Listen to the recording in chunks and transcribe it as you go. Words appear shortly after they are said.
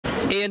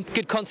Ian,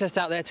 good contest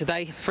out there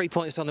today. 3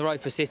 points on the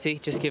road for City.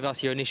 Just give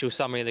us your initial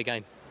summary of the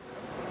game.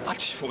 I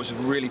just thought it was a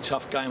really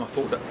tough game. I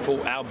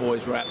thought our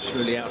boys were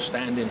absolutely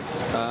outstanding.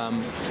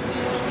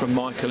 From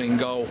Michael in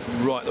goal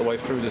right the way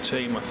through the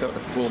team, I felt the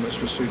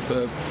performance was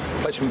superb.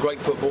 Played some great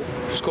football,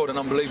 scored an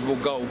unbelievable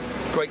goal,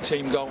 great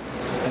team goal,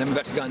 and then we've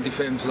had to go and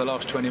defend for the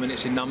last 20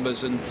 minutes in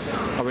numbers, and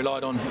I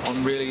relied on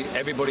really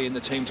everybody in the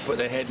team to put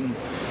their head and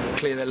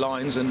clear their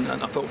lines, and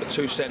I felt the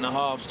two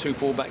centre-halves, two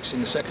full-backs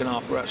in the second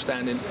half were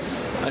outstanding,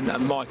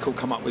 and Michael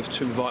come up with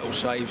two vital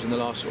saves in the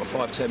last sort of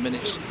 5-10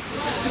 minutes.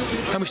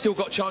 And we still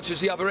got chances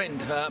the other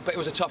end, but it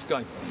was a tough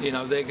game. You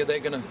know, they're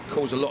going to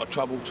cause a lot of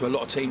trouble to a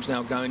lot of teams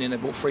now going in. They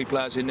brought 3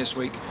 players in this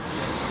week.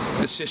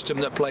 The system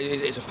that play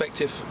is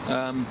effective.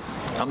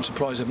 I'm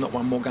surprised they've not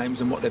won more games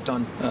than what they've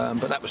done,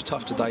 but that was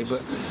tough today.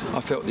 But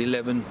I felt the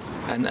 11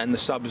 and the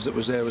subs that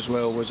was there as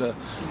well was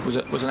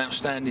an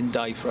outstanding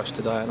day for us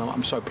today, and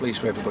I'm so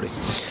pleased for everybody.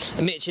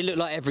 And Mitch, it looked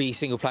like every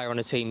single player on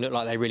the team looked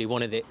like they really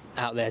wanted it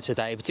out there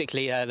today,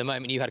 particularly the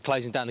moment you had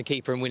closing down the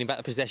keeper and winning back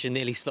the possession,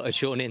 nearly slotted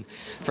Sean in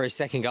for his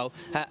second goal.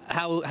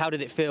 How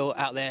did it feel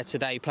out there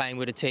today playing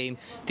with a team?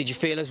 Did you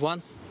feel as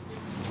one?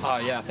 Oh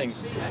yeah, I think,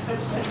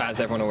 as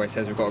everyone always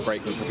says, we've got a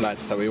great group of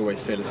lads, so we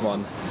always feel as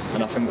one.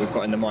 And I think we've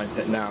got in the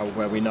mindset now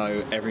where we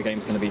know every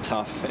game's going to be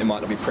tough. It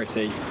might not be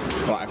pretty,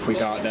 but if we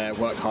go out there,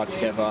 work hard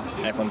together,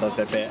 everyone does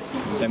their bit,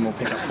 then we'll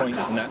pick up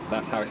points, and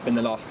that's how it's been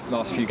the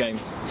last few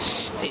games.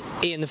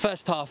 Ian, the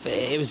first half,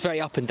 it was a very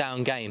up and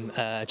down game,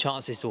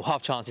 chances or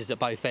half chances at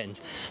both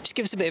ends. Just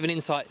give us a bit of an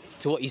insight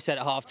to what you said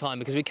at half time,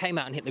 because we came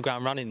out and hit the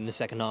ground running in the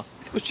second half.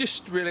 It was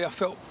just really, I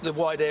felt the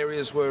wide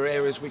areas were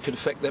areas we could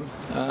affect them.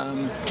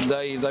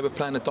 They were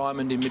playing a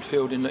diamond in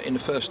midfield in the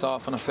first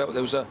half, and I felt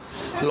there was a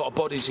lot of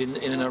bodies in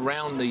and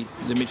around the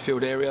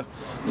midfield area.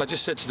 And I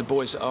just said to the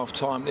boys at half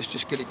time, let's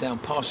just get it down,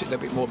 pass it a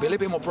little bit more, be a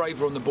little bit more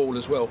braver on the ball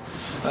as well.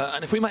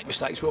 And if we make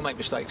mistakes, we'll make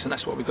mistakes, and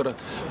that's what we've got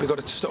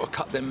to sort of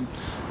cut them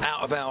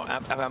out of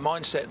our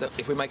mindset, that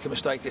if we make a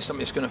mistake, it's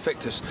something that's going to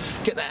affect us.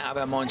 Get that out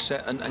of our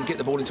mindset and get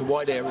the ball into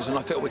wide areas, and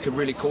I felt we could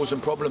really cause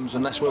them problems,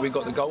 and that's where we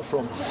got the goal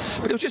from.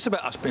 But it was just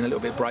about us being a little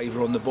bit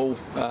braver on the ball,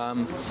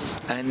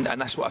 and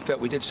that's what I felt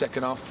we did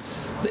second half.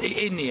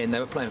 In the end, they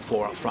were playing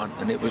 4 up front,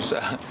 and it was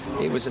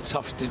a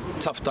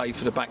tough day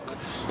for the back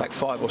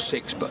 5 or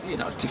 6. But you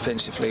know,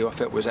 defensively, I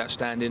felt was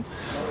outstanding.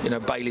 You know,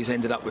 Bailey's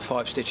ended up with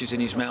 5 stitches in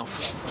his mouth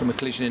from a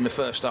collision in the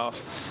first half.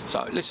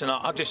 So listen,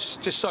 I'm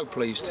just so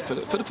pleased for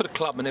the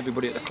club and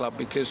everybody at the club,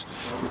 because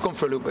we've gone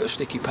through a little bit of a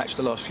sticky patch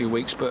the last few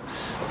weeks. But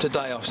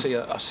today, I see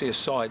a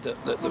side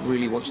that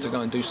really wants to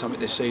go and do something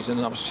this season,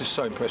 and I was just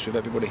so impressed with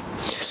everybody.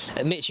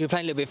 Mitch, you were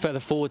playing a little bit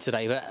further forward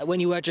today, but when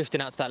you were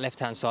drifting out to that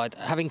left-hand side,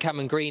 having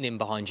Cameron Green in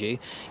behind you,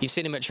 you've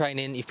seen him at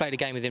training, you've played a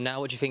game with him now.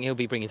 What do you think he'll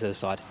be bringing to the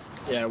side?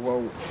 Yeah,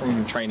 well,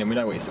 from training, we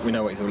know what he's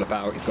all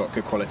about. He's got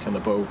good quality on the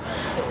ball,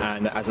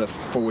 and as a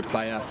forward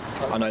player,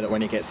 I know that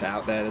when he gets it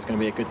out there, there's going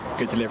to be a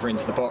good delivery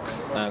into the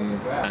box.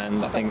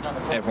 And I think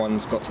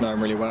everyone's got to know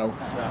him really well,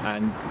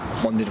 and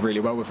one did really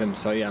well with him.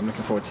 So yeah, I'm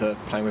looking forward to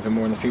playing with him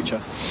more in the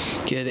future.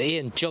 Good,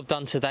 Ian. Job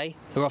done today.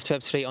 We're off to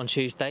Ebbsfleet on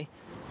Tuesday.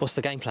 What's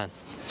the game plan?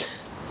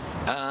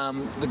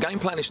 The game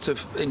plan is to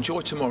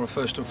enjoy tomorrow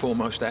first and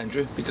foremost,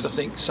 Andrew, because I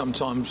think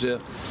sometimes you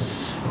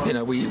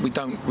know, we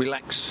don't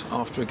relax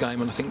after a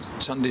game, and I think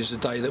Sunday's the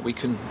day that we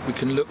can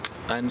look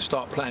and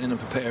start planning and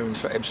preparing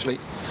for Ebbsfleet.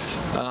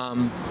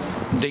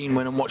 Dean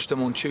went and watched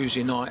them on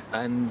Tuesday night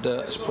and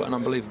has put an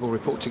unbelievable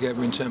report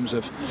together in terms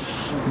of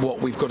what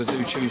we've got to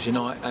do Tuesday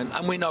night,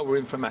 and we know we're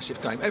in for a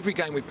massive game. Every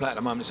game we play at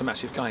the moment is a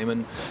massive game,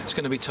 and it's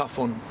going to be tough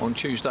on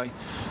Tuesday.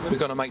 We've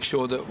got to make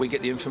sure that we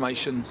get the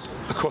information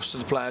across to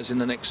the players in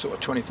the next sort of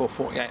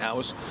 24-48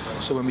 hours,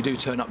 so when we do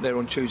turn up there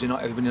on Tuesday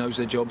night, everybody knows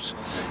their jobs.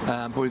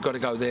 But we've got to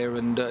go there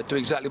and do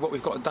exactly what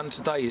we've got done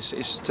today,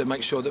 is to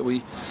make sure that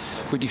we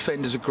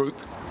defend as a group,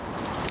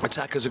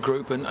 attack as a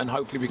group, and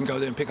hopefully we can go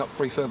there and pick up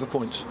 3 further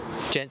points.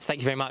 Gents, thank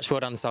you very much.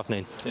 Well done this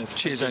afternoon.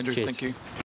 Cheers, Andrew. Cheers. Thank you.